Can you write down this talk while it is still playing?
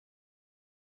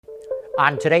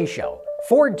On today's show,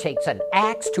 Ford takes an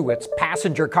axe to its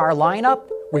passenger car lineup.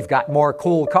 We've got more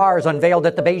cool cars unveiled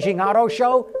at the Beijing Auto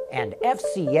Show, and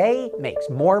FCA makes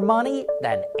more money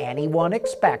than anyone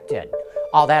expected.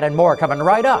 All that and more coming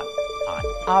right up on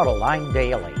Autoline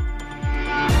Daily.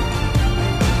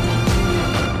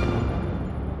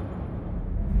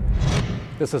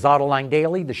 This is Autoline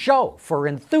Daily, the show for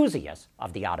enthusiasts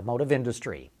of the automotive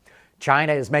industry.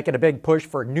 China is making a big push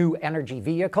for new energy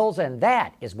vehicles, and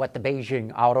that is what the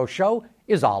Beijing Auto Show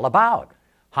is all about.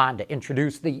 Honda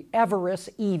introduced the Everest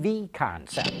EV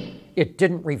concept. It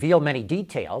didn't reveal many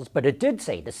details, but it did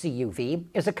say the CUV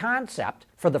is a concept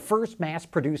for the first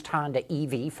mass-produced Honda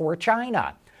EV for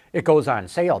China. It goes on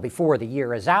sale before the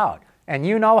year is out. And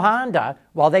you know Honda,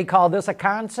 while they call this a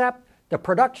concept, the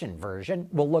production version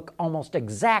will look almost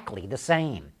exactly the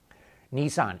same.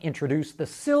 Nissan introduced the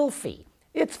Sylphy,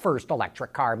 its first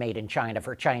electric car made in China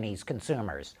for Chinese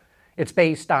consumers. It's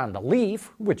based on the Leaf,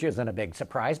 which isn't a big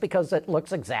surprise because it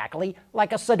looks exactly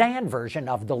like a sedan version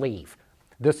of the Leaf.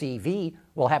 This EV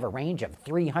will have a range of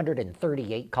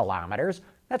 338 kilometers,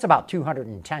 that's about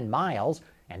 210 miles,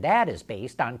 and that is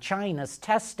based on China's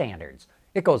test standards.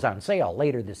 It goes on sale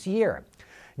later this year.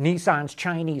 Nissan's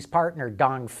Chinese partner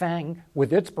Dongfeng,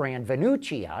 with its brand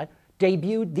Venucia,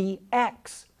 debuted the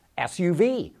X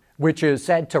SUV, which is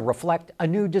said to reflect a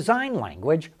new design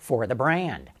language for the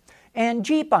brand. And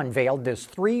Jeep unveiled this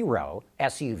three-row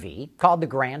SUV called the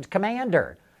Grand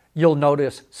Commander. You'll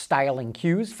notice styling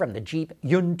cues from the Jeep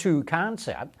Yuntu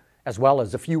concept, as well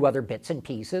as a few other bits and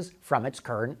pieces from its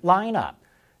current lineup.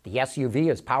 The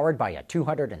SUV is powered by a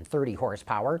 230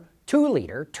 horsepower,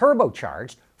 2-liter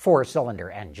turbocharged 4-cylinder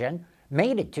engine,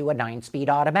 mated to a 9-speed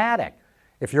automatic.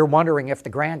 If you're wondering if the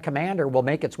Grand Commander will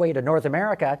make its way to North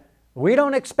America, we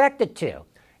don't expect it to.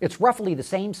 It's roughly the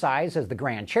same size as the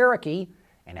Grand Cherokee,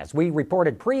 and as we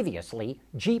reported previously,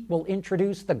 Jeep will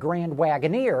introduce the Grand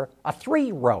Wagoneer, a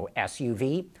 3-row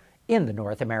SUV, in the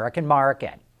North American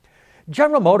market.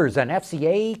 General Motors and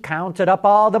FCA counted up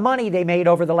all the money they made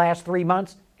over the last 3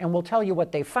 months, and we'll tell you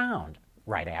what they found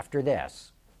right after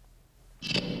this.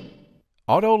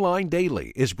 Autoline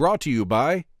Daily is brought to you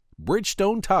by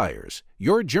Bridgestone Tires,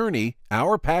 your journey,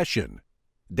 our passion.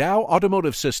 Dow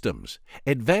Automotive Systems,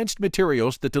 advanced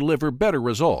materials that deliver better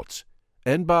results.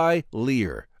 And by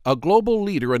Lear, a global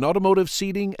leader in automotive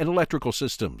seating and electrical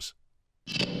systems.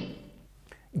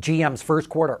 GM's first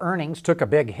quarter earnings took a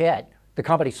big hit. The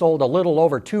company sold a little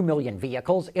over 2 million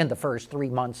vehicles in the first 3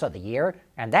 months of the year,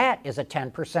 and that is a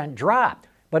 10% drop.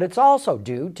 But it's also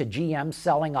due to GM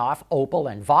selling off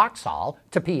Opel and Vauxhall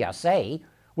to PSA,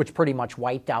 which pretty much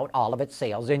wiped out all of its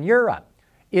sales in Europe.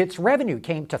 Its revenue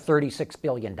came to $36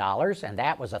 billion, and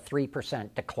that was a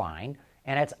 3% decline,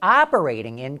 and its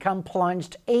operating income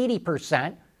plunged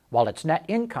 80%, while its net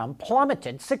income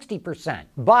plummeted 60%.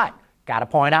 But, gotta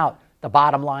point out, the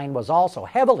bottom line was also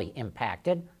heavily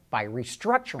impacted by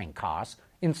restructuring costs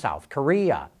in South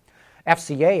Korea.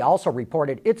 FCA also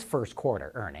reported its first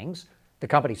quarter earnings. The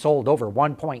company sold over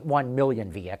 1.1 million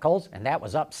vehicles, and that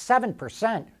was up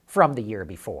 7% from the year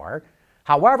before.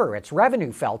 However, its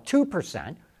revenue fell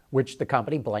 2%, which the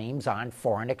company blames on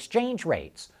foreign exchange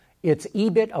rates. Its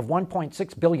EBIT of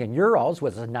 1.6 billion euros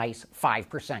was a nice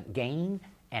 5% gain,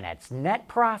 and its net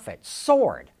profit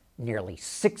soared nearly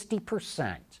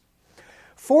 60%.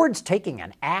 Ford's taking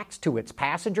an axe to its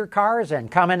passenger cars, and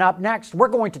coming up next, we're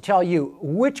going to tell you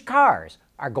which cars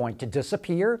are going to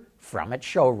disappear from its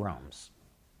showrooms.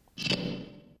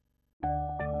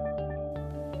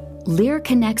 Lear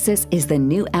Connexus is the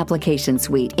new application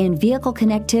suite in vehicle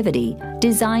connectivity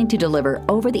designed to deliver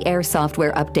over-the-air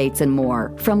software updates and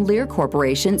more from Lear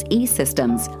Corporation's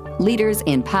E-Systems, leaders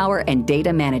in power and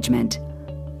data management.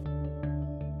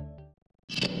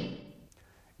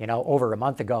 You know, over a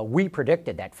month ago, we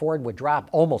predicted that Ford would drop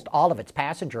almost all of its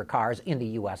passenger cars in the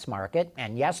U.S. market,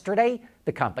 and yesterday,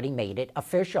 the company made it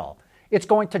official. It's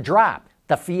going to drop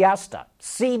the Fiesta,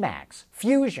 C-Max,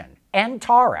 Fusion, and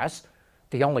Taurus.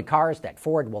 The only cars that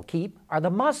Ford will keep are the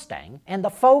Mustang and the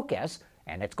Focus,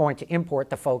 and it's going to import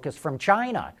the Focus from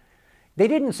China. They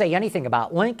didn't say anything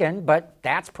about Lincoln, but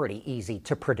that's pretty easy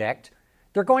to predict.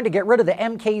 They're going to get rid of the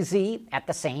MKZ at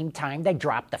the same time they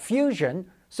drop the Fusion,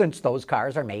 since those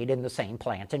cars are made in the same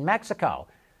plant in Mexico.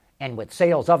 And with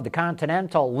sales of the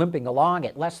Continental limping along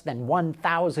at less than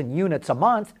 1,000 units a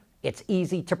month, it's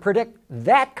easy to predict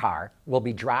that car will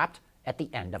be dropped at the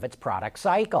end of its product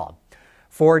cycle.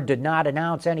 Ford did not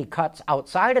announce any cuts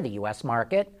outside of the U.S.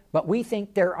 market, but we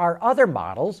think there are other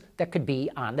models that could be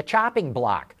on the chopping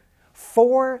block.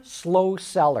 4 slow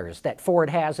sellers that Ford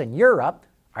has in Europe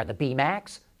are the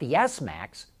B-Max, the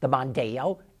S-Max, the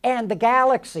Mondeo, and the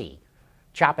Galaxy.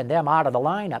 Chopping them out of the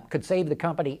lineup could save the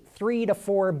company $3 to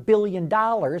 $4 billion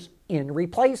in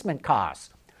replacement costs.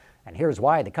 And here's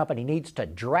why the company needs to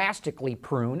drastically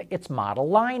prune its model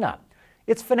lineup.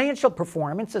 Its financial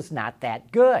performance is not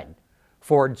that good.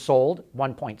 Ford sold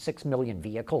 1.6 million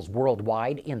vehicles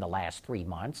worldwide in the last 3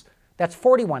 months. That's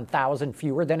 41,000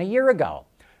 fewer than a year ago.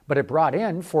 But it brought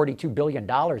in $42 billion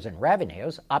in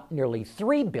revenues, up nearly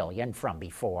 $3 billion from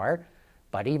before.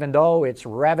 But even though its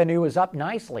revenue is up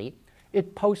nicely,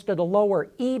 it posted a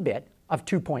lower EBIT of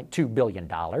 $2.2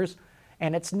 billion,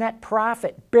 and its net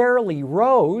profit barely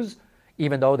rose,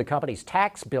 even though the company's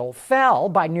tax bill fell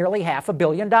by nearly $500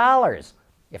 million.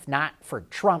 If not for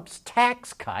Trump's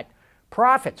tax cut,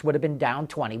 profits would have been down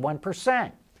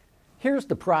 21%. Here's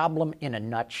the problem in a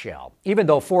nutshell. Even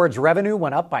though Ford's revenue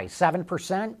went up by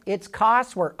 7%, its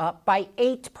costs were up by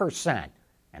 8%.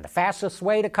 And the fastest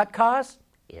way to cut costs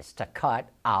is to cut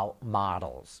out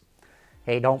models.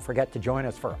 Hey, don't forget to join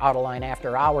us for Autoline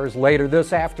After Hours later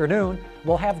this afternoon.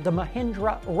 We'll have the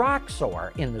Mahindra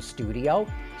Roxor in the studio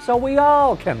so we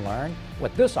all can learn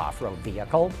what this off-road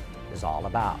vehicle is all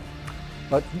about.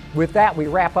 But with that, we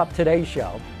wrap up today's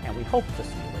show, and we hope to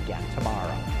see you again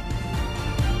tomorrow.